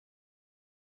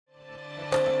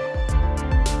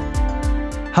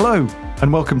Hello,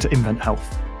 and welcome to Invent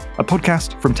Health, a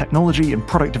podcast from technology and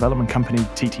product development company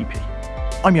TTP.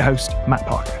 I'm your host, Matt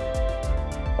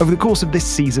Parker. Over the course of this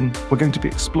season, we're going to be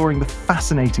exploring the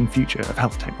fascinating future of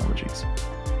health technologies.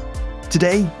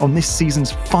 Today, on this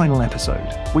season's final episode,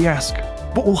 we ask,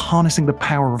 what will harnessing the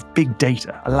power of big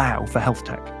data allow for health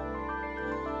tech?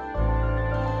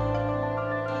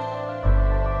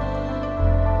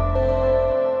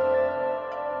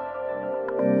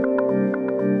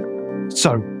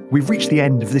 So, we've reached the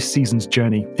end of this season's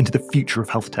journey into the future of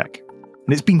health tech,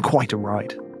 and it's been quite a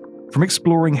ride. From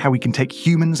exploring how we can take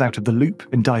humans out of the loop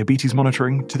in diabetes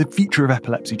monitoring to the future of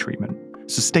epilepsy treatment,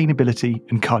 sustainability,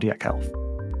 and cardiac health.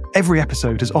 Every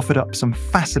episode has offered up some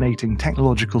fascinating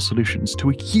technological solutions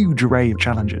to a huge array of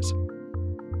challenges.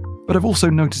 But I've also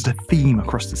noticed a theme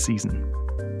across the season,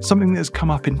 something that has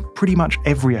come up in pretty much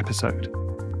every episode: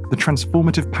 the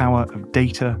transformative power of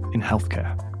data in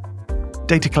healthcare.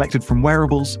 Data collected from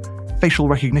wearables, facial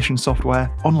recognition software,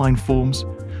 online forms,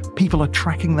 people are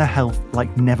tracking their health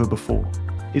like never before.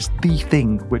 It's the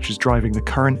thing which is driving the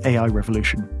current AI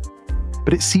revolution.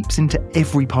 But it seeps into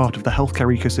every part of the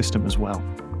healthcare ecosystem as well.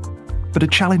 But a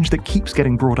challenge that keeps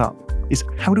getting brought up is,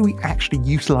 how do we actually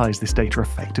utilize this data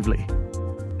effectively?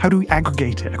 How do we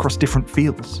aggregate it across different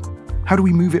fields? How do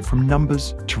we move it from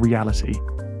numbers to reality,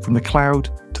 from the cloud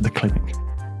to the clinic?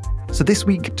 So this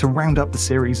week, to round up the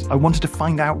series, I wanted to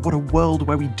find out what a world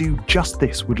where we do just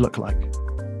this would look like.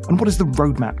 And what is the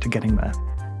roadmap to getting there?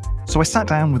 So I sat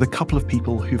down with a couple of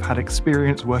people who've had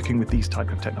experience working with these type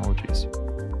of technologies.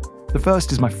 The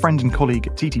first is my friend and colleague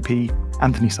at TTP,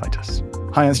 Anthony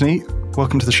Saitas. Hi, Anthony.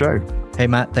 Welcome to the show. Hey,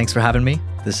 Matt. Thanks for having me.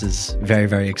 This is very,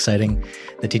 very exciting.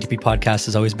 The TTP podcast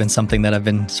has always been something that I've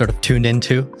been sort of tuned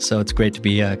into, so it's great to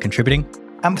be contributing.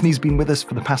 Anthony's been with us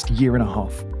for the past year and a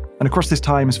half, and across this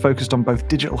time has focused on both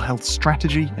digital health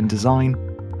strategy and design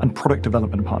and product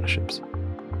development partnerships.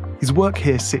 His work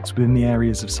here sits within the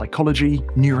areas of psychology,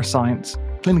 neuroscience,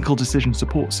 clinical decision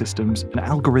support systems, and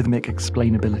algorithmic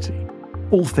explainability,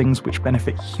 all things which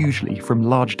benefit hugely from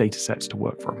large data sets to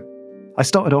work from. I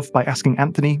started off by asking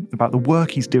Anthony about the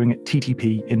work he's doing at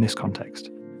TTP in this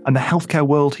context, and the healthcare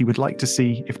world he would like to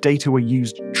see if data were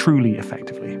used truly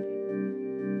effectively.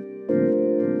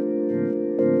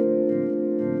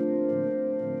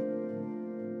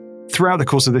 Throughout the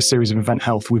course of this series of Invent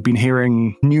Health, we've been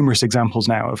hearing numerous examples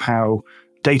now of how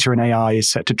data and AI is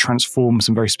set to transform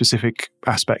some very specific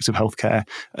aspects of healthcare.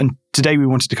 And today we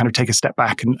wanted to kind of take a step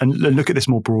back and look at this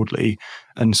more broadly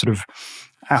and sort of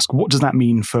ask, what does that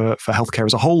mean for healthcare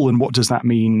as a whole? And what does that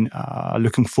mean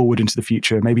looking forward into the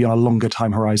future, maybe on a longer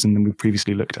time horizon than we've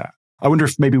previously looked at? I wonder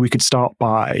if maybe we could start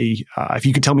by, if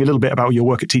you could tell me a little bit about your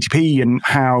work at TTP and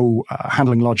how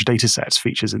handling large data sets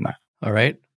features in that. All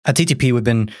right. At TTP, we've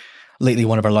been lately,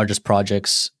 one of our largest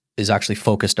projects is actually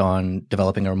focused on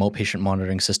developing a remote patient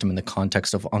monitoring system in the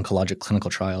context of oncologic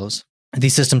clinical trials.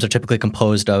 These systems are typically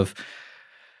composed of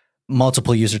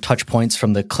multiple user touch points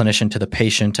from the clinician to the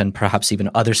patient and perhaps even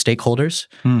other stakeholders.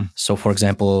 So, for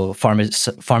example,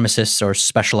 pharmacists or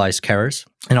specialized carers.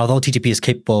 And although TTP is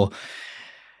capable,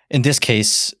 in this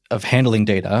case, of handling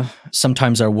data,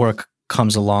 sometimes our work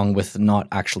comes along with not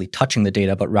actually touching the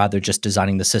data, but rather just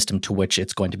designing the system to which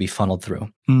it's going to be funneled through.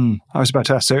 I was about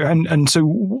to ask. So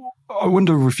I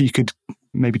wonder if you could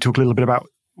maybe talk a little bit about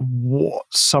what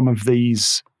some of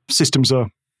these systems are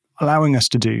allowing us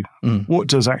to do. What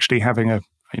does actually having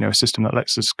a system that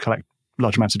lets us collect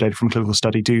large amounts of data from a clinical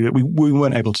study do that we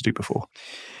weren't able to do before?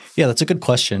 Yeah, that's a good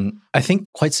question. I think,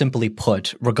 quite simply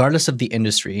put, regardless of the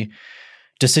industry,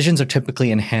 decisions are typically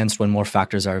enhanced when more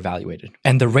factors are evaluated.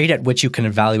 And the rate at which you can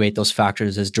evaluate those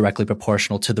factors is directly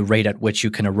proportional to the rate at which you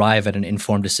can arrive at an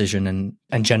informed decision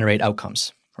and generate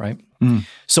outcomes, right?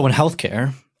 So in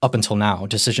healthcare, up until now,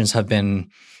 decisions have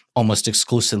been almost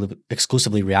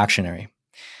exclusively reactionary.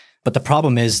 But the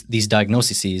problem is these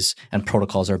diagnoses and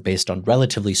protocols are based on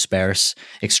relatively sparse,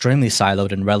 extremely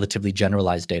siloed, and relatively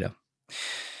generalized data.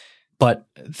 But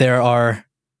there are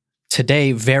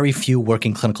today very few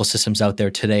working clinical systems out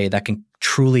there today that can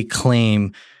truly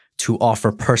claim to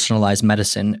offer personalized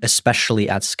medicine, especially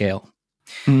at scale.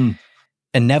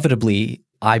 Inevitably,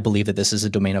 I believe that this is a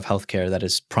domain of healthcare that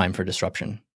is primed for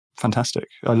disruption. Fantastic.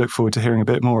 I look forward to hearing a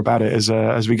bit more about it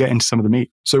as we get into some of the meat.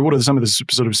 So what are some of the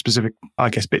sort of specific,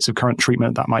 bits of current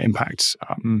treatment that might impact?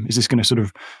 Is this going to sort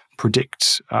of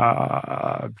predict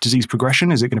disease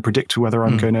progression? Is it going to predict whether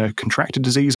I'm going to contract a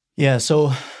disease? Yeah,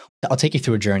 so I'll take you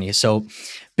through a journey. So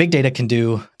big data can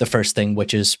do the first thing,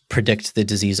 which is predict the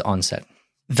disease onset.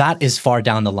 That is far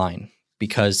down the line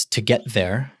because to get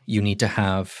there, you need to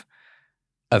have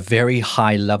a very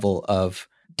high level of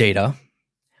data,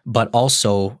 but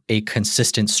also a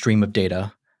consistent stream of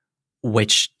data,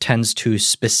 which tends to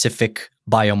specific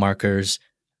biomarkers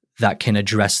that can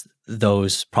address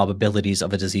those probabilities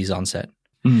of a disease onset.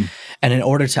 And in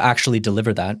order to actually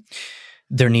deliver that,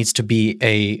 there needs to be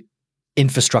a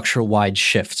infrastructure-wide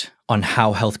shift on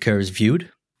how healthcare is viewed,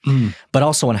 but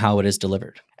also on how it is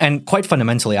delivered. And quite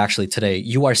fundamentally, actually, today,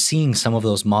 you are seeing some of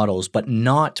those models, but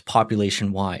not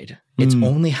population-wide. It's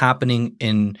only happening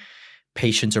in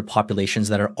patients or populations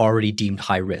that are already deemed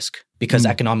high risk, because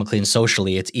economically and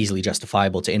socially, it's easily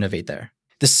justifiable to innovate there.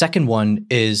 The second one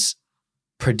is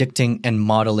predicting and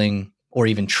modeling or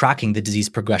even tracking the disease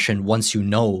progression once you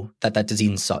know that that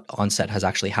disease onset has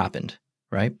actually happened,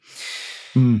 right?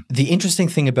 The interesting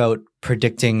thing about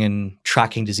predicting and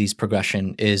tracking disease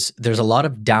progression is there's a lot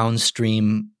of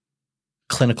downstream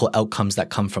clinical outcomes that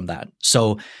come from that.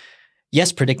 So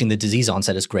yes, predicting the disease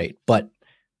onset is great, but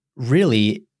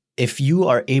really, if you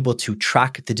are able to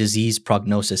track the disease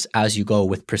prognosis as you go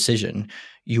with precision,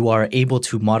 you are able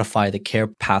to modify the care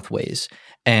pathways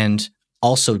and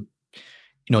also,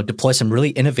 deploy some really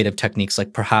innovative techniques,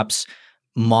 like perhaps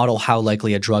model how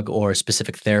likely a drug or a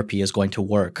specific therapy is going to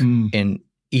work in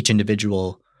each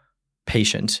individual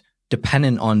patient,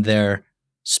 dependent on their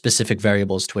specific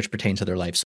variables to which pertain to their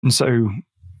lives. And so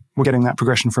we're getting that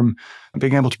progression from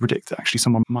being able to predict that actually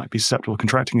someone might be susceptible to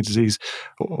contracting a disease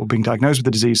or being diagnosed with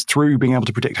the disease, through being able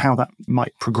to predict how that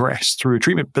might progress through a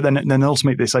treatment. But then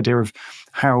ultimately this idea of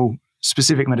how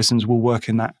specific medicines will work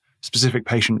in that specific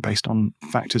patient based on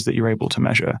factors that you're able to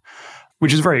measure,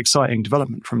 which is a very exciting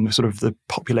development from the sort of the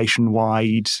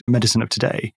population-wide medicine of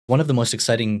today. One of the most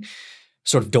exciting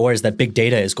sort of doors that big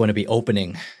data is going to be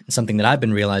opening, and something that I've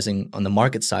been realizing on the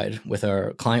market side with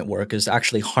our client work, is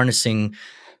actually harnessing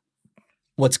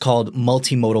what's called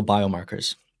multimodal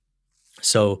biomarkers.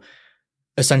 So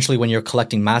essentially, when you're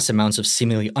collecting mass amounts of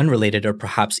seemingly unrelated or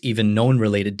perhaps even known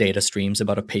related data streams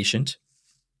about a patient,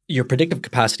 your predictive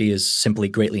capacity is simply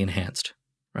greatly enhanced,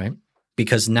 right?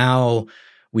 Because now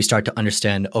we start to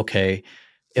understand, okay,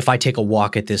 if I take a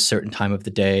walk at this certain time of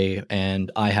the day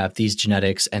and I have these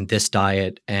genetics and this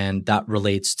diet, and that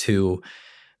relates to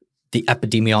the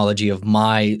epidemiology of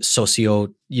my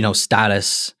socio,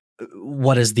 status,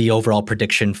 what is the overall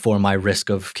prediction for my risk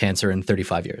of cancer in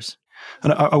 35 years?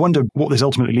 And I wonder what this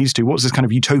ultimately leads to. What's this kind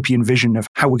of utopian vision of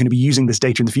how we're going to be using this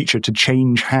data in the future to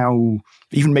change how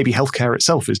even maybe healthcare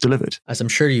itself is delivered? As I'm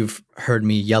sure you've heard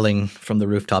me yelling from the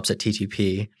rooftops at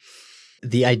TTP,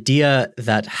 the idea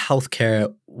that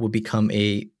healthcare will become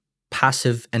a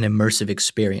passive and immersive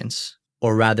experience,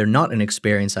 or rather not an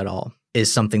experience at all,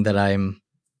 is something that I'm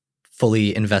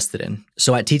fully invested in.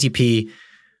 So at TTP,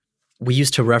 we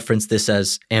used to reference this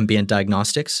as ambient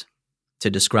diagnostics to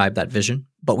describe that vision,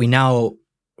 but we now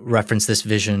reference this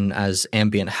vision as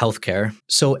ambient healthcare.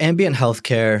 So ambient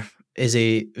healthcare is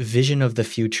a vision of the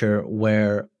future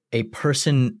where a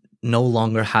person no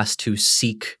longer has to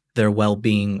seek their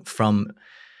well-being from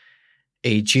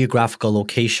a geographical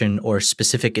location or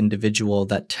specific individual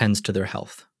that tends to their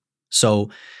health. So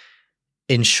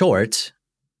in short,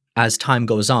 as time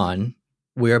goes on,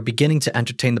 we are beginning to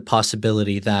entertain the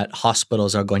possibility that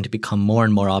hospitals are going to become more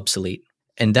and more obsolete.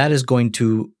 And that is going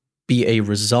to be a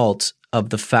result of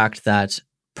the fact that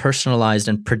personalized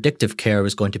and predictive care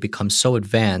is going to become so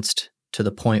advanced to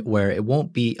the point where it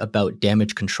won't be about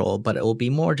damage control, but it will be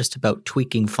more just about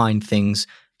tweaking fine things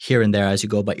here and there as you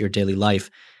go about your daily life,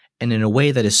 and in a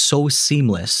way that is so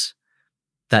seamless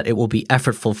that it will be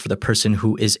effortful for the person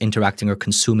who is interacting or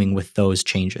consuming with those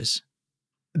changes.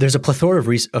 There's a plethora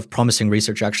of promising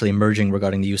research actually emerging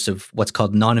regarding the use of what's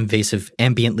called non-invasive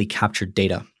ambiently captured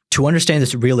data. To understand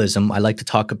this realism, I like to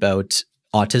talk about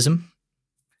autism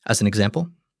as an example.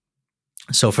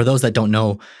 So for those that don't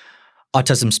know,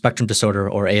 autism spectrum disorder,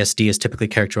 or ASD, is typically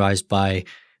characterized by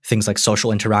things like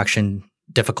social interaction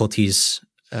difficulties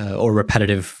or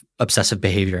repetitive obsessive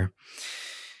behavior.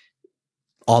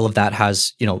 All of that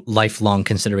has, lifelong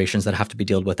considerations that have to be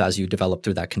dealt with as you develop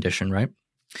through that condition, right?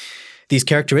 These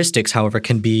characteristics, however,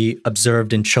 can be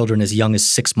observed in children as young as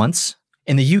 6 months.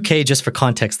 In the UK, just for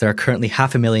context, there are currently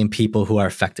 500,000 people who are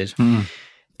affected.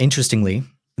 Interestingly,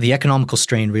 the economical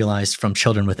strain realized from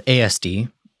children with ASD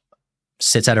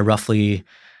sits at a roughly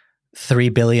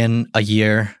 $3 billion a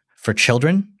year for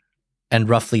children and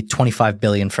roughly $25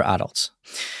 billion for adults.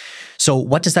 So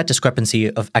what does that discrepancy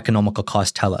of economical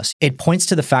cost tell us? It points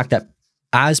to the fact that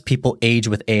as people age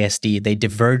with ASD, they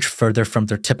diverge further from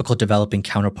their typical developing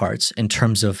counterparts in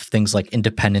terms of things like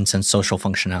independence and social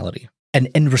functionality. And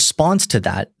in response to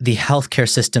that, the healthcare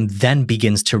system then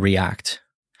begins to react.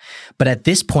 But at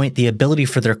this point, the ability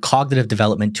for their cognitive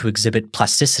development to exhibit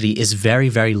plasticity is very,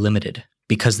 very limited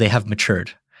because they have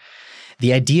matured.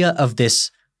 The idea of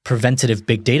this preventative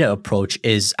big data approach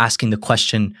is asking the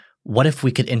question, what if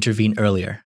we could intervene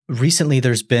earlier? Recently,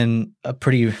 there's been a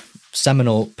pretty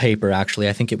seminal paper, actually,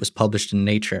 I think it was published in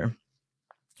Nature,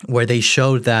 where they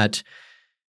showed that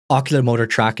ocular motor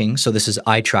tracking, so this is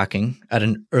eye tracking at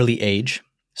an early age,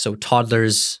 so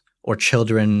toddlers or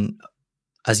children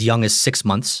as young as 6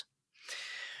 months,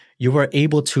 you were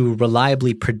able to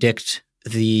reliably predict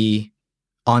the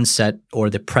onset or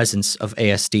the presence of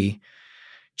ASD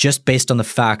just based on the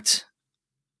fact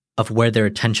of where their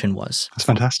attention was. That's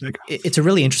fantastic. It's a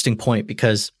really interesting point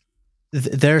because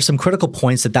there are some critical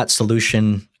points that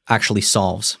solution actually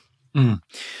solves.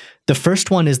 The first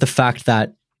one is the fact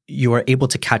that you are able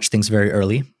to catch things very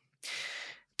early.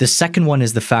 The second one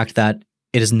is the fact that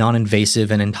it is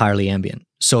non-invasive and entirely ambient.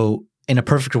 So in a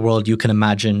perfect world, you can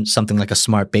imagine something like a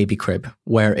smart baby crib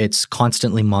where it's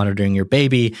constantly monitoring your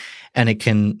baby and it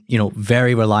can,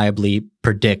 very reliably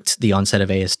predict the onset of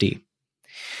ASD.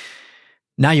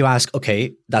 Now you ask,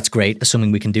 okay, that's great,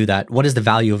 assuming we can do that. What is the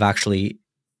value of actually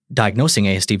diagnosing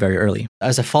ASD very early?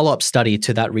 As a follow-up study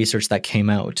to that research that came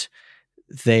out,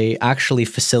 they actually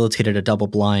facilitated a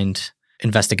double-blind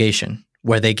investigation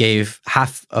where they gave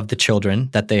half of the children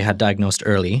that they had diagnosed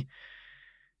early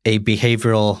a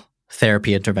behavioral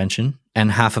therapy intervention,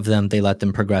 and half of them, they let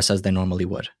them progress as they normally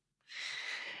would.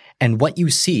 And what you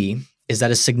see is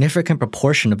that a significant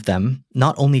proportion of them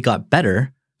not only got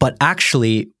better, but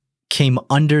actually came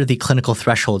under the clinical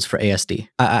thresholds for ASD.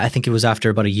 I think it was after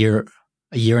about a year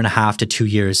and a half to 2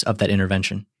 years of that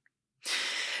intervention.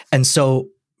 And so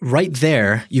right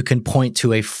there, you can point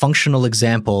to a functional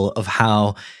example of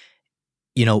how,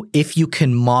 if you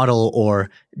can model or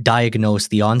diagnose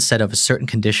the onset of a certain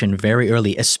condition very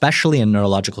early, especially in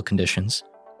neurological conditions,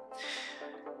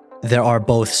 there are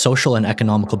both social and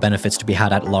economical benefits to be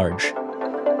had at large.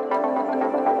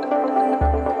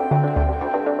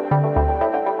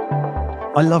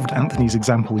 I loved Anthony's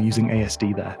example using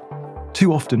ASD there.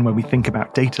 Too often when we think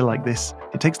about data like this,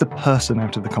 it takes the person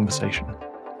out of the conversation.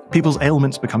 People's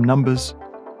ailments become numbers,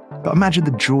 but imagine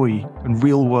the joy and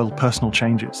real-world personal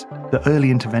changes that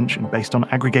early intervention based on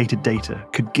aggregated data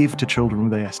could give to children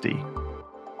with ASD.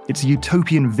 It's a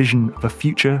utopian vision of a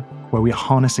future where we are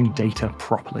harnessing data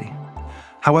properly.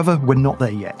 However, we're not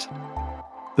there yet.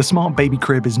 The smart baby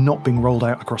crib is not being rolled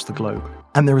out across the globe,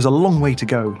 and there is a long way to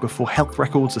go before health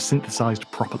records are synthesized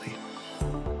properly.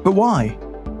 But why?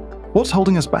 What's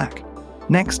holding us back?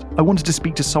 Next, I wanted to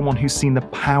speak to someone who's seen the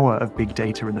power of big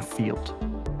data in the field,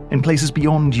 in places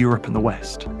beyond Europe and the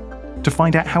West, to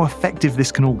find out how effective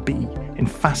this can all be in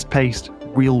fast-paced,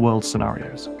 real-world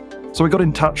scenarios. So I got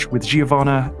in touch with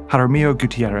Giovanna Jaramillo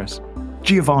Gutierrez.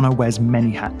 Giovanna wears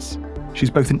many hats. She's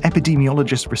both an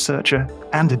epidemiologist researcher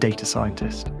and a data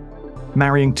scientist,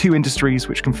 marrying two industries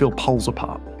which can feel poles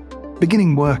apart.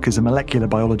 Beginning work as a molecular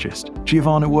biologist,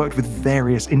 Giovanna worked with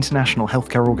various international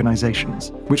healthcare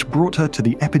organizations, which brought her to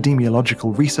the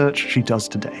epidemiological research she does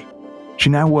today. She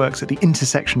now works at the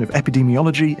intersection of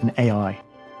epidemiology and AI,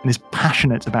 and is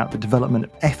passionate about the development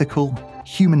of ethical,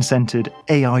 human-centered,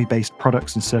 AI-based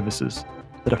products and services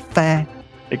that are fair,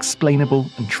 explainable,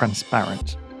 and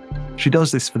transparent. She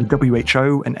does this for the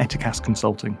WHO and Ethicast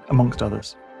Consulting, amongst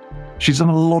others. She's done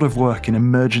a lot of work in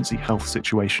emergency health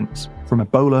situations, from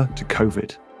Ebola to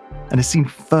COVID, and has seen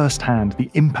firsthand the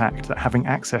impact that having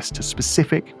access to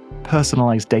specific,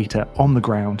 personalized data on the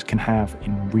ground can have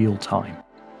in real time.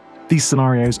 These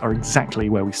scenarios are exactly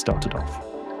where we started off.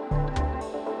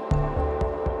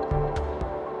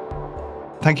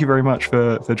 Thank you very much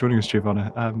for joining us,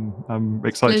 Giovanna. I'm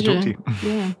excited Pleasure. to talk to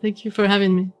you. Yeah, thank you for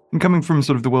having me. And coming from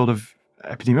sort of the world of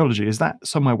epidemiology, is that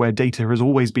somewhere where data has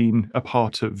always been a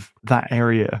part of that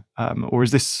area? Or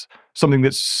is this something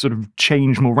that's sort of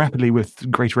changed more rapidly with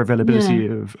greater availability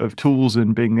of tools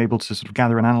and being able to sort of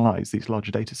gather and analyze these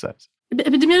larger data sets?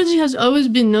 Epidemiology has always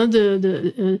been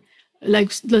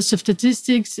like lots of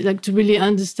statistics, like to really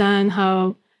understand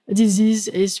how a disease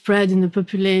is spread in the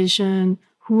population,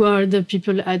 who are the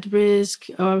people at risk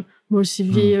or more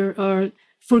severe, or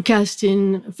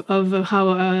forecasting of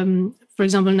how, for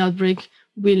example, an outbreak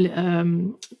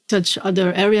will touch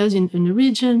other areas in the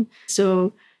region.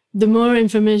 So the more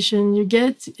information you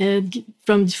get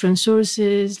from different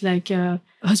sources, like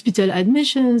hospital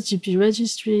admissions, GP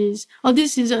registries, all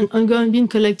this is ongoing, being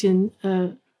collected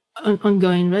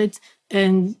ongoing, right?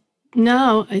 And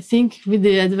now I think with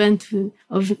the advent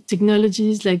of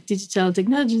technologies like digital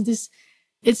technologies,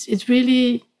 it's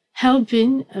really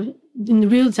helping in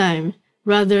real time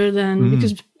rather than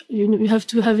because you have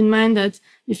to have in mind that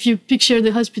if you picture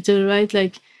the hospital, right,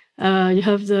 like you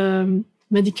have the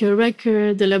medical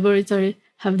record, the laboratory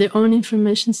have their own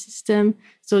information system.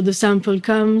 So the sample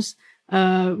comes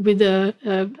with a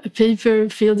paper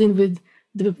filled in with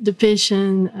the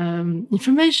patient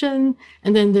information,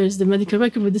 and then there's the medical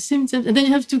record with the symptoms, and then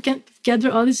you have to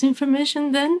gather all this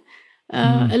information then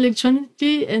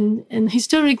electronically, and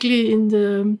historically in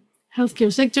the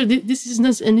healthcare sector, this is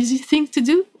not an easy thing to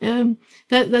do.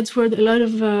 That's where a lot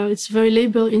of it's very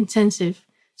labor intensive.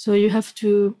 So you have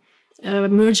to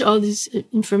merge all this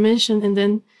information, and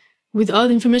then with all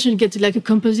the information, you get like a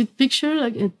composite picture,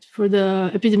 like for the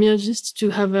epidemiologist to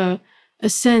have a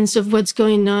sense of what's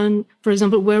going on. For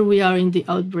example, where we are in the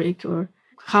outbreak, or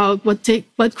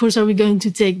what course are we going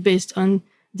to take based on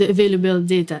the available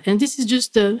data. And this is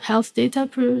just the health data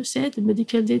per se, the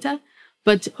medical data.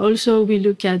 But also we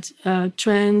look at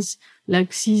trends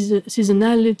like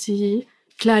seasonality,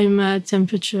 climate,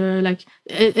 temperature. Like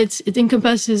it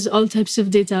encompasses all types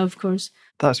of data, of course.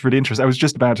 That's really interesting. I was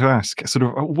just about to ask, sort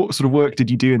of, what sort of work did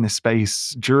you do in this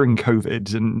space during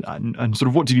COVID, and sort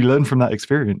of what did you learn from that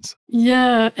experience?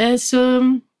 Yeah,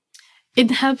 so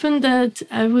it happened that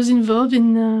I was involved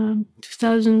in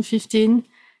 2015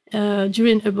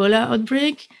 during Ebola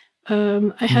outbreak.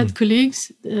 I had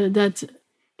colleagues that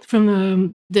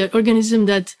from the organism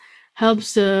that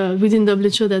helps within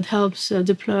WHO that helps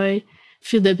deploy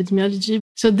field epidemiology.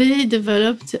 So they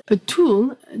developed a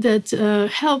tool that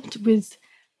helped with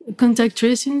contact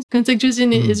tracing. Contact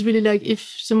tracing is really like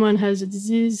if someone has a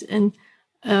disease, and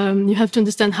you have to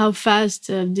understand how fast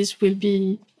this will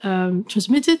be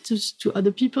transmitted to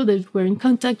other people that we're in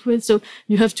contact with. So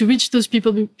you have to reach those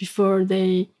people before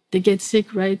they get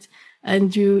sick, right?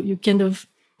 And you kind of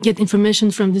get information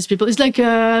from these people. It's like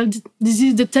a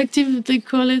disease detective, they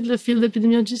call it, the field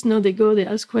epidemiologist. No, they go, they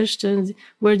ask questions.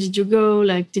 Where did you go?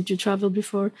 Like, did you travel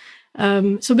before?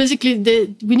 So basically,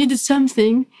 we needed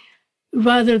something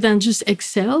rather than just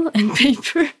Excel and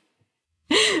paper,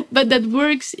 but that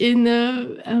works in a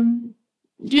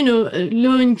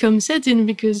low-income setting,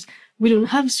 because we don't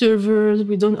have servers,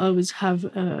 we don't always have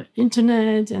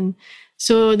internet, and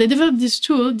so they developed this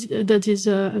tool that is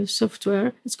a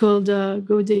software. It's called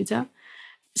GoData.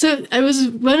 So I was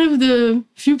one of the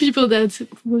few people that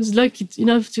was lucky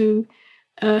enough to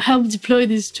help deploy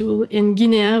this tool in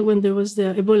Guinea when there was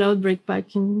the Ebola outbreak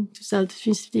back in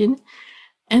 2015.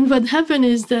 And what happened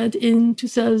is that in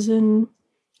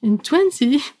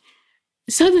 2020,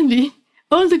 suddenly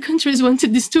all the countries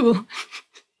wanted this tool.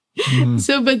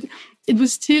 So, but it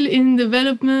was still in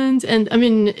development, and I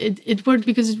mean, it worked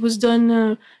because it was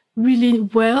done really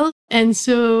well. And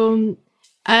so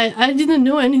I didn't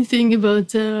know anything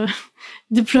about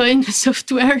deploying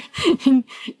software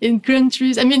in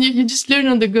countries. I mean, you just learn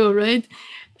on the go, right?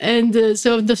 And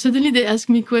so suddenly they asked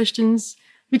me questions,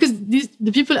 because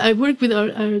the people I work with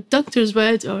are doctors,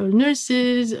 right, or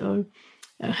nurses, or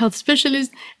health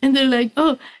specialists, and they're like,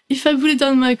 "Oh, if I put it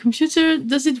on my computer,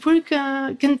 does it work?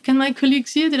 Can my colleague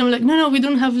see it?" And I'm like, "No, we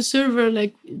don't have a server.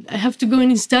 Like, I have to go and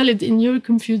install it in your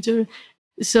computer."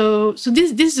 So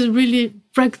this is a really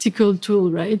practical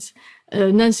tool, right?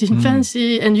 Nothing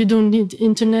fancy, and you don't need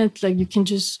internet. Like, you can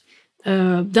just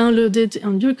download it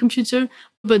on your computer.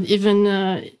 But even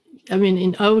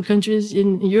in our countries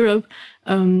in Europe,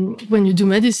 when you do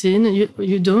medicine,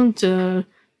 you don't.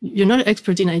 You're not an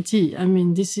expert in IT. I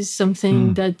mean, this is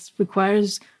something that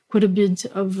requires quite a bit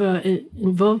of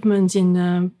involvement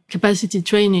in capacity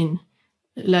training.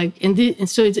 And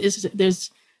so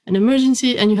there's an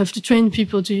emergency, and you have to train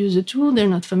people to use a tool they're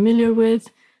not familiar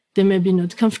with. They may be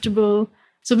not comfortable.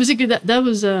 So basically, that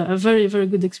was a very, very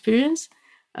good experience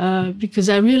because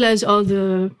I realized all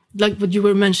the, like what you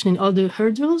were mentioning, all the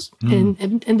hurdles.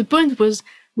 And the point was,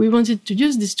 we wanted to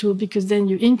use this tool because then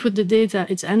you input the data,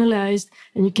 it's analyzed,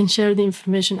 and you can share the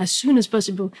information as soon as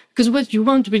possible. Because what you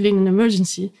want really in an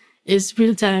emergency is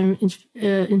real-time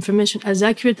information as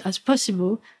accurate as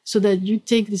possible, so that you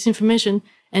take this information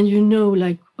and you know,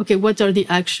 like, okay, what are the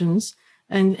actions?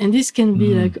 And this can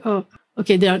be like, oh,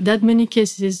 okay, there are that many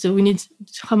cases, so we need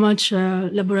how much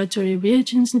laboratory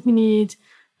reagents we need,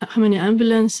 how many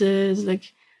ambulances,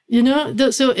 like,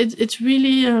 so it's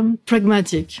really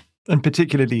pragmatic. And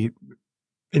particularly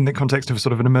in the context of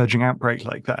sort of an emerging outbreak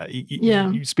like that,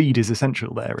 speed is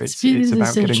essential there. It's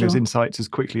about getting those insights as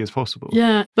quickly as possible.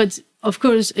 Yeah, but of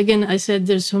course, again, I said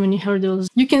there's so many hurdles.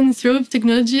 You can throw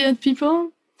technology at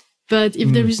people, but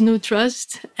if there is no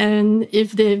trust, and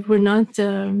if they were not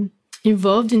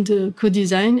involved in the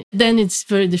co-design, then it's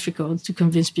very difficult to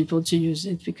convince people to use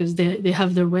it, because they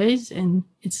have their ways, and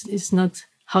it's not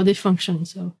how they function.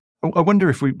 So I wonder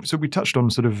if we touched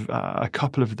on sort of a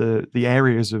couple of the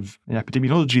areas of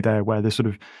epidemiology there where there's sort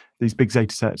of these big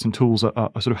data sets and tools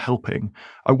are sort of helping.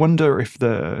 I wonder if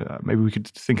maybe we could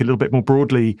think a little bit more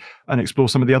broadly and explore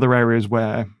some of the other areas of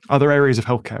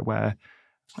healthcare where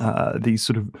these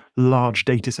sort of large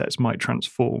data sets might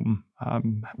transform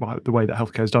the way that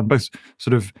healthcare is done, both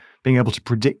sort of being able to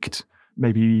predict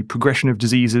maybe progression of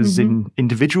diseases in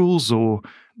individuals, or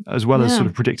as well as sort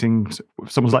of predicting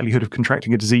someone's likelihood of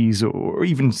contracting a disease, or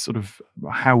even sort of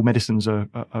how medicines are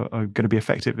going to be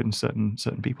effective in certain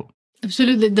people.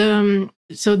 Absolutely.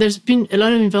 So there's been a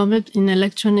lot of involvement in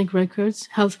electronic records,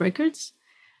 health records.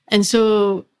 And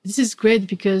so this is great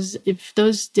because if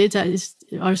those data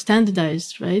are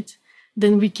standardized, right,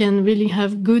 then we can really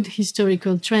have good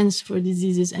historical trends for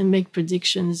diseases and make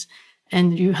predictions.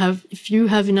 And if you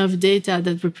have enough data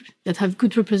that have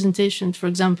good representation, for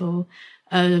example,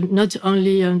 not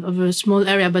only of a small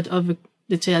area, but of,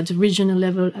 let's say, at the regional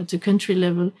level, at the country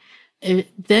level,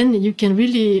 then you can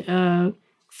really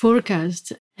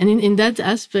forecast. And in that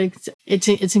aspect,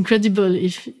 it's incredible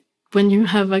when you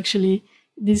have actually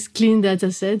these clean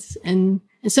data sets. And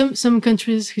some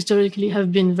countries historically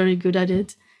have been very good at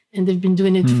it, and they've been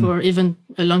doing it for even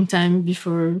a long time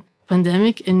before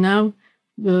pandemic. And now,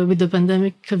 with the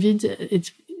pandemic,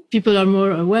 COVID, people are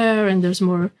more aware and there's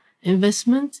more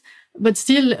investment. But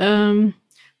still,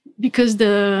 because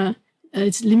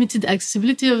it's limited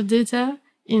accessibility of data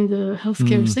in the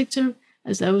healthcare sector,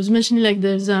 as I was mentioning, like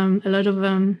there's a lot of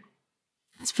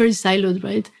it's very siloed,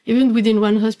 right? Even within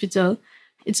one hospital,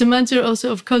 it's a matter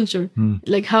also of culture,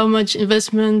 like how much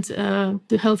investment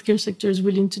the healthcare sector is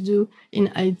willing to do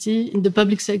in IT, in the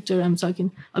public sector. I'm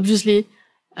talking, obviously.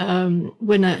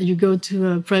 When you go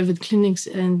to private clinics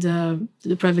and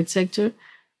the private sector,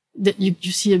 that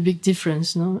you see a big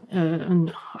difference, no,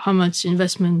 on how much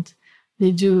investment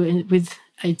they do with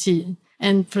IT.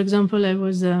 And for example, I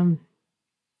was a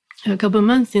couple of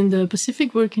months in the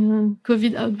Pacific working on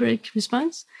COVID outbreak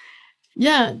response.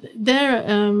 Yeah, there.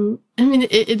 I mean,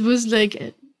 it was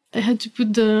like I had to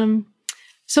put the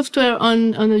software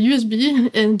on a USB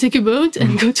and take a boat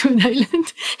and go to an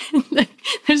island. And like,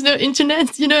 there's no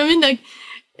internet, you know what I mean? Like,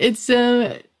 it's,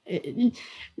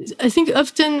 I think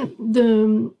often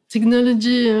the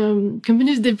technology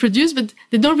companies, they produce, but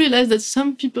they don't realize that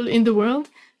some people in the world,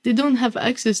 they don't have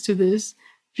access to this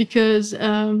because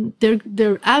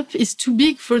their app is too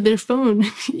big for their phone.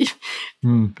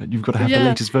 But you've got to have the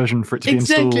latest version for it to be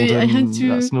installed, and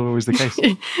that's not always the case.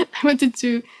 I wanted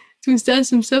to install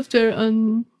some software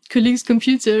on colleagues'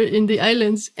 computer in the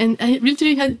islands, and I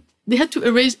literally they had to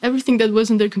erase everything that was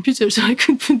on their computer so I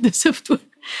could put the software.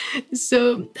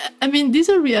 So, I mean, these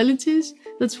are realities.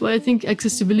 That's why I think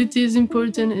accessibility is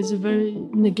important. It's a very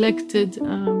neglected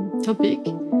topic.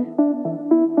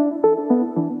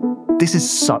 This is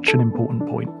such an important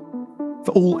point.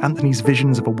 For all Anthony's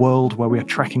visions of a world where we are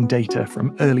tracking data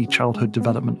from early childhood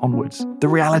development onwards, the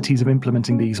realities of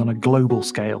implementing these on a global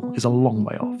scale is a long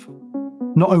way off.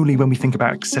 Not only when we think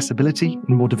about accessibility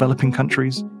in more developing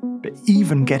countries, but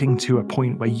even getting to a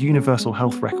point where universal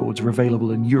health records are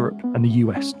available in Europe and the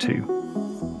US too.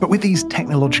 But with these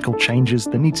technological changes,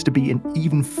 there needs to be an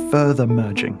even further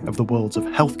merging of the worlds of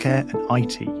healthcare and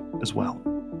IT as well.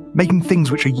 Making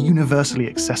things which are universally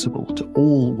accessible to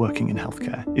all working in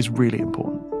healthcare is really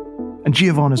important. And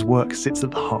Giovanna's work sits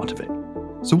at the heart of it.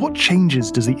 So what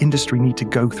changes does the industry need to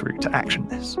go through to action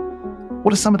this?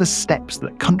 What are some of the steps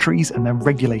that countries and their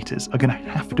regulators are going to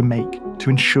have to make to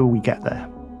ensure we get there?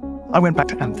 I went back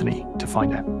to Anthony to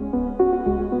find out.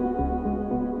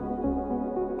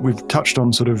 We've touched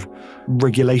on sort of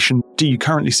regulation. Do you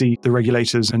currently see the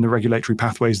regulators and the regulatory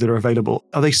pathways that are available?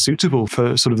 Are they suitable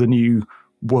for sort of the new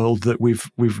world that we've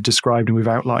described and we've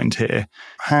outlined here?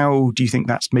 How do you think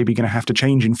that's maybe going to have to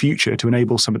change in future to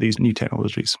enable some of these new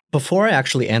technologies? Before I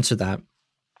actually answer that,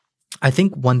 I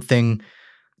think one thing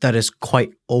that is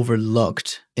quite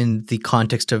overlooked in the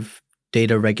context of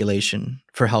data regulation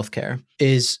for healthcare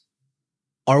is,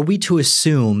 are we to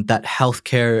assume that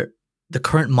healthcare, the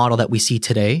current model that we see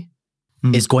today,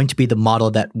 is going to be the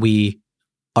model that we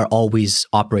are always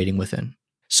operating within?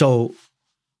 So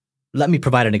let me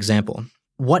provide an example.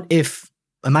 What if,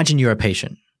 imagine you're a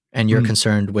patient and you're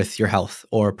concerned with your health,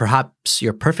 or perhaps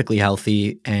you're perfectly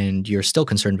healthy and you're still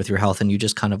concerned with your health and you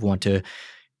just kind of want to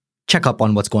check up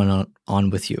on what's going on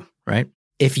with you, right?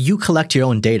 If you collect your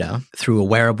own data through a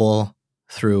wearable,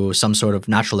 through some sort of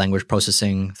natural language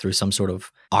processing, through some sort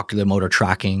of ocular motor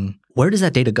tracking, where does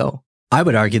that data go? I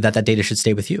would argue that that data should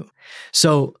stay with you.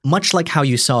 So much like how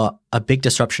you saw a big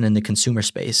disruption in the consumer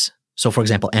space, so for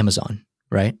example, Amazon,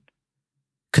 right?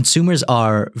 Consumers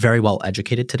are very well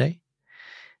educated today.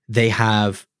 They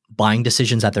have buying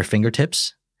decisions at their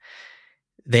fingertips.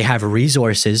 They have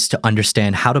resources to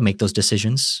understand how to make those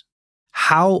decisions.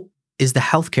 How is the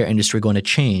healthcare industry going to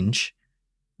change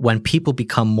when people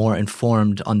become more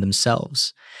informed on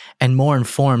themselves and more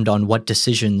informed on what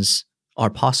decisions are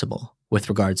possible with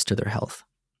regards to their health?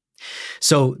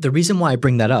 So the reason why I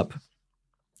bring that up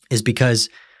is because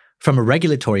from a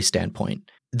regulatory standpoint,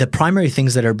 the primary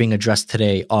things that are being addressed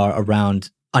today are around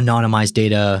anonymized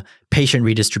data, patient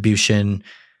redistribution,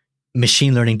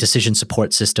 machine learning decision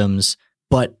support systems.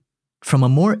 But from a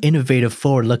more innovative,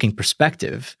 forward-looking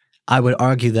perspective, I would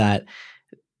argue that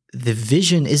the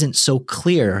vision isn't so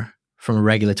clear from a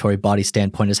regulatory body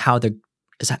standpoint as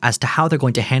to how they're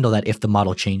going to handle that if the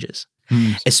model changes,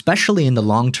 especially in the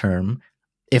long term,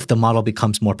 if the model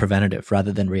becomes more preventative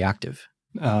rather than reactive.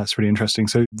 That's really interesting.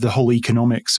 So the whole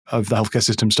economics of the healthcare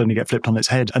system starting to get flipped on its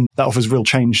head. And that offers real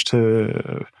change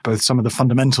to both some of the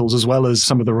fundamentals as well as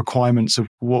some of the requirements of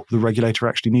what the regulator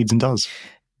actually needs and does.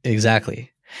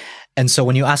 Exactly. And so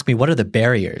when you ask me, what are the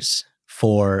barriers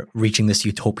for reaching this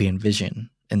utopian vision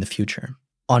in the future?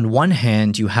 On one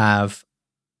hand, you have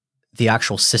the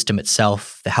actual system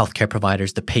itself, the healthcare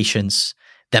providers, the patients,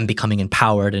 them becoming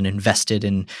empowered and invested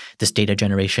in this data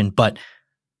generation. But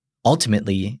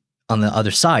ultimately, on the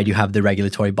other side, you have the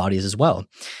regulatory bodies as well.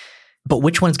 But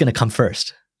which one's going to come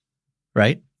first,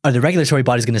 right? Are the regulatory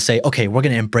bodies going to say, okay, we're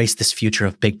going to embrace this future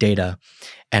of big data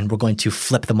and we're going to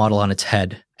flip the model on its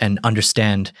head and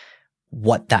understand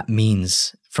what that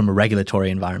means from a regulatory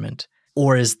environment?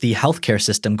 Or is the healthcare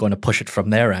system going to push it from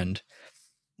their end,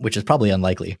 which is probably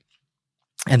unlikely,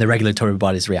 and the regulatory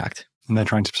bodies react? And they're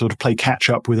trying to sort of play catch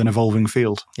up with an evolving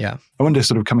field. Yeah. I wonder,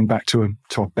 sort of coming back to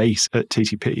our base at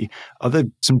TTP, are there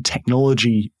some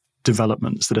technology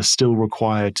developments that are still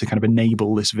required to kind of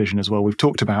enable this vision as well? We've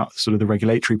talked about sort of the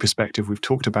regulatory perspective. We've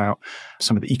talked about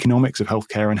some of the economics of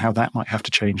healthcare and how that might have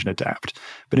to change and adapt.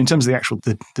 But in terms of the actual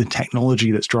the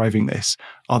technology that's driving this,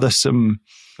 are there some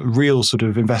real sort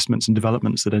of investments and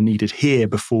developments that are needed here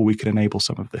before we can enable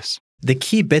some of this? The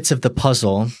key bits of the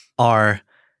puzzle are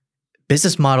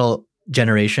business model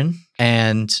generation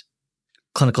and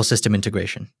clinical system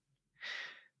integration.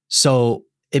 So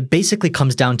it basically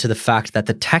comes down to the fact that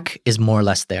the tech is more or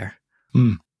less there.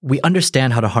 We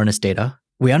understand how to harness data.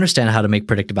 We understand how to make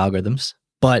predictive algorithms.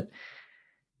 But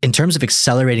in terms of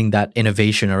accelerating that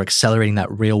innovation or accelerating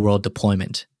that real world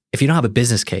deployment, if you don't have a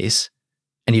business case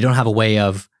and you don't have a way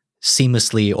of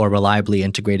seamlessly or reliably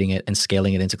integrating it and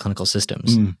scaling it into clinical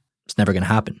systems, it's never going to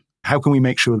happen. How can we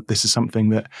make sure that this is something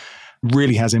that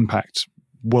really has impact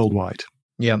worldwide?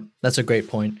 Yeah, that's a great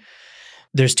point.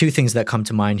 There's two things that come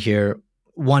to mind here.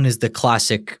 One is the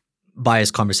classic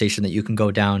bias conversation that you can go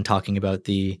down talking about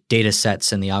the data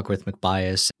sets and the algorithmic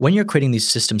bias. When you're creating these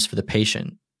systems for the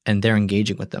patient and they're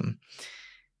engaging with them,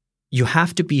 you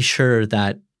have to be sure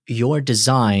that your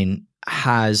design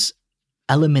has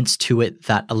elements to it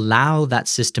that allow that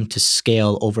system to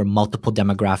scale over multiple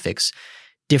demographics,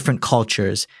 different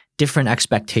cultures, different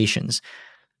expectations.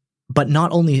 But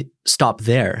not only stop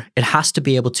there, it has to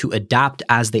be able to adapt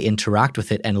as they interact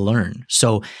with it and learn.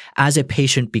 So as a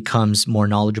patient becomes more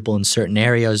knowledgeable in certain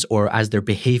areas or as their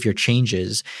behavior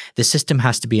changes, the system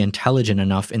has to be intelligent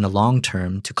enough in the long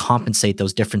term to compensate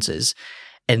those differences.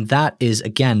 And that is,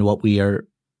 again, what we are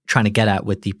trying to get at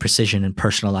with the precision and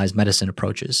personalized medicine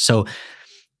approaches. So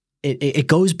it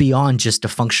goes beyond just a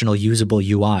functional, usable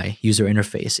UI, user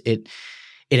interface. It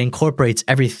incorporates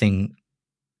everything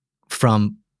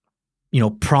from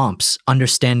prompts,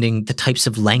 understanding the types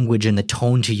of language and the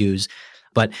tone to use.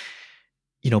 But,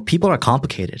 people are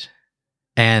complicated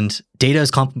and data is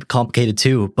complicated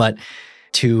too. But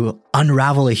to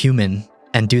unravel a human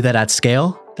and do that at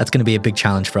scale, that's going to be a big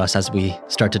challenge for us as we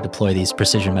start to deploy these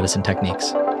precision medicine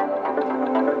techniques.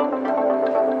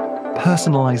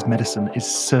 Personalized medicine is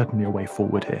certainly a way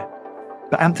forward here.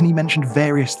 But Anthony mentioned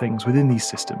various things within these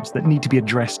systems that need to be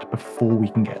addressed before we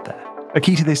can get there. A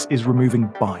key to this is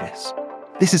removing bias.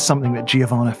 This is something that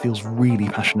Giovanna feels really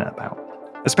passionate about,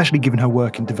 especially given her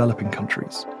work in developing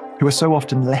countries, who are so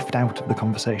often left out of the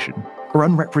conversation or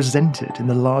unrepresented in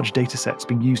the large data sets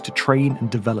being used to train and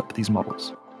develop these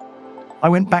models. I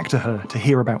went back to her to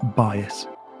hear about bias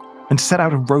and to set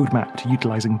out a roadmap to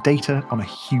utilising data on a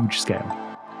huge scale.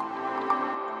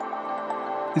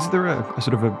 Is there a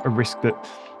sort of a risk that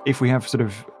if we have sort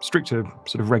of stricter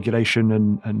sort of regulation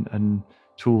and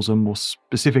tools are more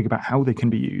specific about how they can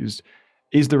be used,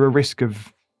 is there a risk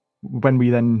of when we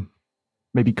then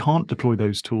maybe can't deploy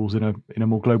those tools in a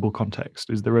more global context?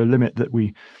 Is there a limit that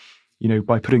we,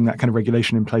 by putting that kind of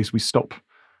regulation in place, we stop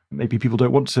maybe people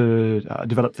don't want to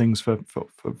develop things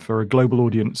for a global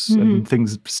audience, and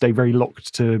things stay very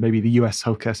locked to maybe the US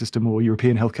healthcare system or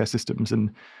European healthcare systems,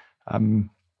 and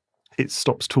it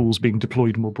stops tools being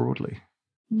deployed more broadly.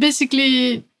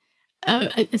 Basically,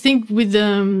 I think with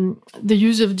the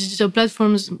use of digital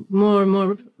platforms, more and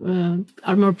more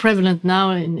are more prevalent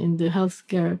now in the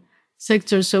healthcare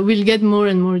sector. So we'll get more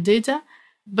and more data.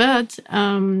 But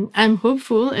I'm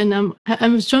hopeful, and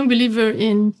I'm a strong believer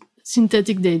in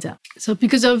synthetic data. So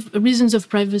because of reasons of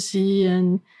privacy,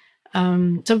 and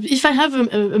so if I have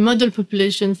a model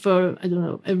population for, I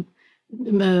don't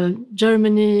know,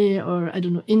 Germany or, I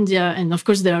don't know, India, and of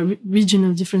course there are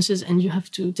regional differences and you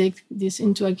have to take this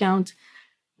into account,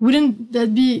 wouldn't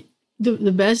that be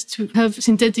the best to have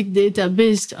synthetic data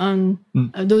based on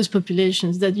those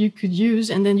populations that you could use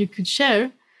and then you could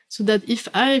share, so that if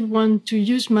I want to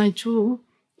use my tool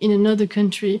in another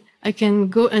country, I can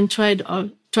go and try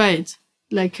it,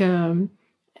 like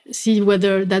see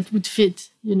whether that would fit,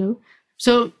 you know.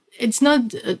 So it's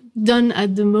not done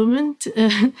at the moment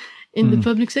in the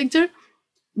public sector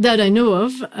that I know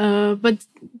of, but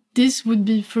this would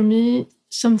be for me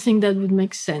something that would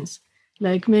make sense.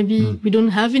 Like maybe we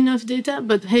don't have enough data,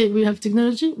 but hey, we have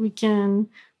technology. We can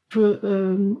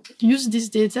use this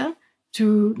data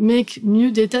to make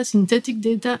new data, synthetic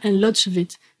data, and lots of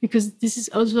it. Because this is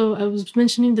also, I was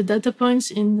mentioning the data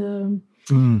points in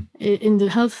the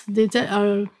health data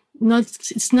are not,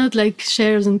 it's not like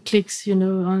shares and clicks, you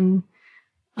know,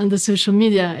 on the social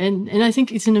media. And I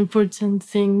think it's an important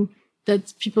thing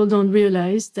that people don't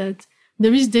realize, that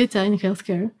there is data in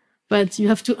healthcare, but you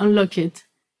have to unlock it,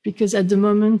 because at the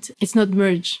moment it's not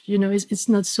merged, you know, it's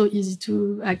not so easy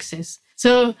to access.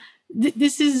 So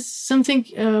this is something,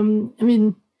 I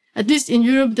mean, at least in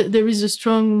Europe, there is a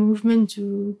strong movement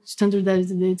to standardize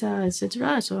the data,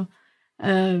 etc. So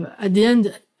at the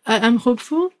end, I'm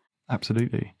hopeful.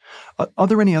 Absolutely. Are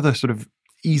there any other sort of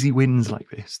easy wins like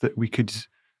this that we could,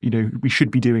 you know, we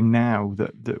should be doing now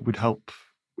that would help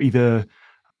either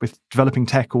with developing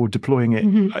tech or deploying it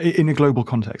in a global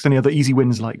context? Any other easy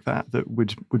wins like that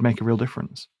would make a real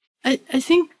difference? I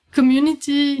think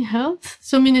community health.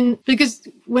 So meaning, because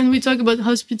when we talk about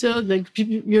hospital, like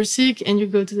you're sick and you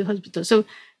go to the hospital. So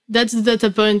that's the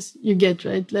data point you get,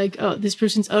 right? Like, oh, this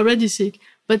person's already sick.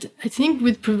 But I think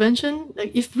with prevention,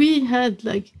 like if we had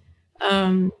like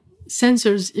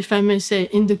sensors, if I may say,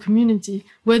 in the community,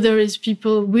 whether it's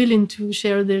people willing to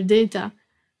share their data,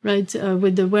 right,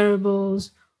 with the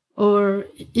wearables, or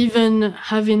even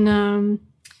having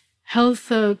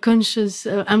health conscious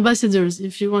ambassadors,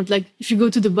 if you want, like if you go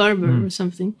to the barber or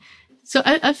something. So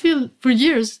I feel for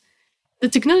years, the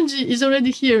technology is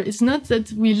already here. It's not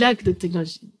that we lack the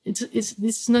technology. This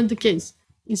is not the case.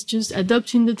 It's just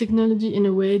adopting the technology in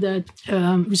a way that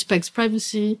respects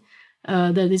privacy,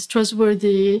 that is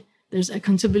trustworthy, there's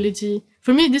accountability.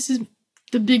 For me, this is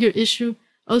the bigger issue.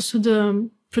 Also, the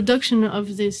production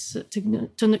of these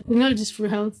technologies for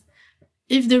health.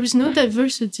 If there is no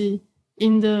diversity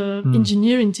in the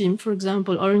engineering team, for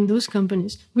example, or in those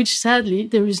companies, which sadly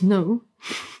there is no,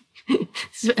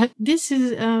 so this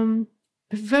is a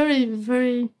very,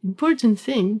 very important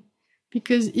thing,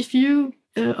 because if you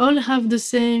all have the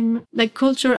same like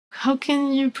culture, how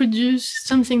can you produce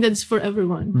something that's for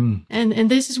everyone? And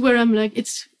this is where I'm like,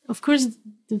 it's of course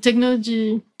the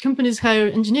technology companies hire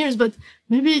engineers, but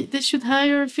maybe they should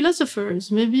hire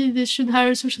philosophers, maybe they should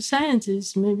hire social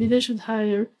scientists, maybe they should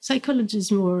hire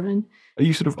psychologists more. And are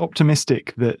you sort of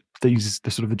optimistic that the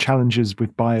sort of the challenges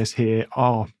with bias here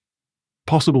are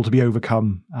possible to be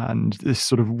overcome, and this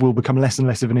sort of will become less and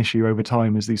less of an issue over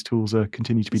time as these tools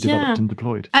continue to be developed and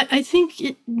deployed? I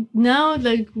think now,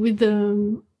 like with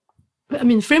the, I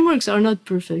mean, frameworks are not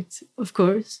perfect, of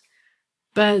course,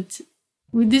 but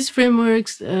with these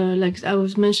frameworks, like I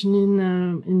was mentioning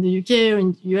in the UK or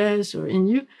in the US or in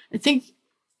EU, I think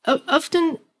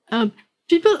often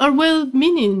people are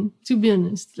well-meaning, to be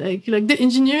honest. Like the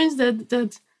engineers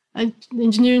the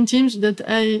engineering teams that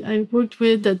I worked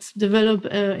with that develop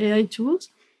AI tools,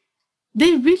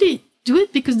 they really do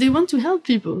it because they want to help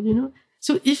people, you know.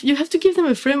 So if you have to give them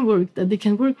a framework that they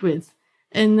can work with,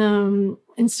 and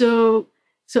so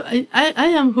I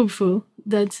am hopeful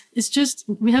that it's just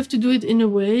we have to do it in a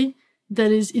way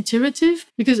that is iterative,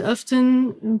 because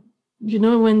often, you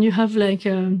know, when you have like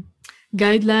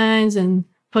guidelines and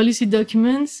policy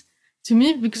documents, to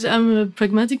me, because I'm a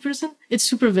pragmatic person, it's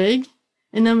super vague.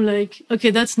 And I'm like, okay,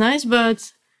 that's nice,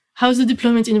 but how's the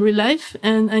deployment in real life?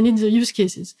 And I need the use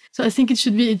cases. So I think it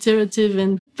should be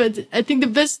iterative. But I think the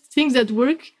best things that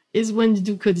work is when you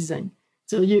do co-design.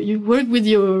 So you work with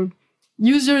your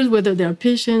users, whether they are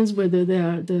patients, whether they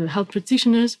are the health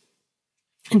practitioners,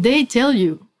 And they tell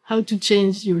you how to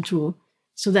change your tool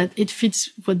so that it fits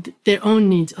what their own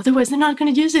needs. Otherwise, they're not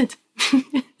going to use it.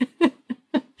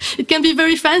 It can be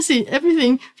very fancy,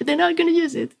 everything, but they're not going to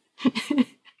use it.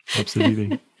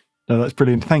 Absolutely. No, that's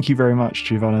brilliant. Thank you very much,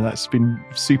 Giovanna. That's been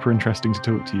super interesting to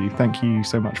talk to you. Thank you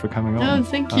so much for coming on. Oh,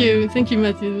 thank you. Thank you,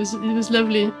 Matthew. It was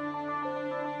lovely.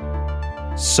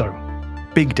 So,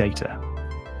 big data.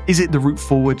 Is it the route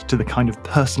forward to the kind of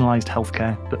personalised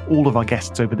healthcare that all of our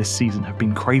guests over this season have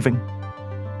been craving?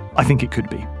 I think it could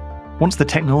be. Once the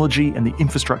technology and the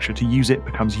infrastructure to use it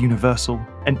becomes universal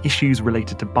and issues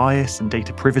related to bias and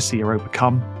data privacy are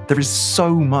overcome, there is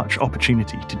so much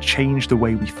opportunity to change the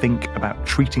way we think about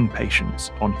treating patients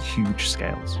on huge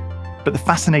scales. But the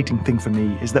fascinating thing for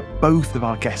me is that both of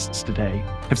our guests today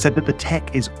have said that the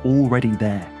tech is already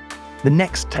there. The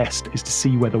next test is to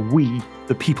see whether we,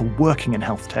 the people working in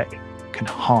health tech, can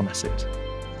harness it.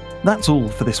 That's all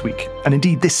for this week, and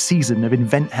indeed this season of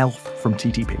Invent Health from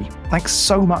TTP. Thanks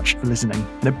so much for listening,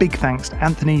 and a big thanks to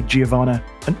Anthony, Giovanna,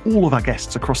 and all of our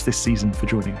guests across this season for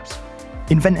joining us.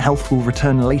 Invent Health will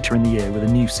return later in the year with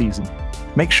a new season.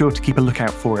 Make sure to keep a lookout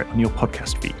for it on your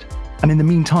podcast feed. And in the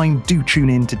meantime, do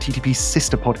tune in to TTP's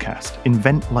sister podcast,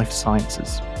 Invent Life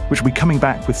Sciences, which will be coming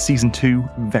back with season 2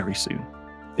 very soon.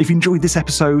 If you enjoyed this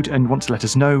episode and want to let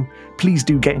us know, please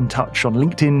do get in touch on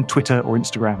LinkedIn, Twitter, or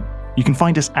Instagram. You can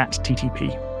find us at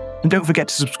TTP. And don't forget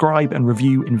to subscribe and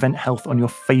review Invent Health on your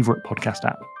favourite podcast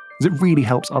app, as it really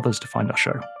helps others to find our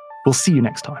show. We'll see you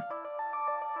next time.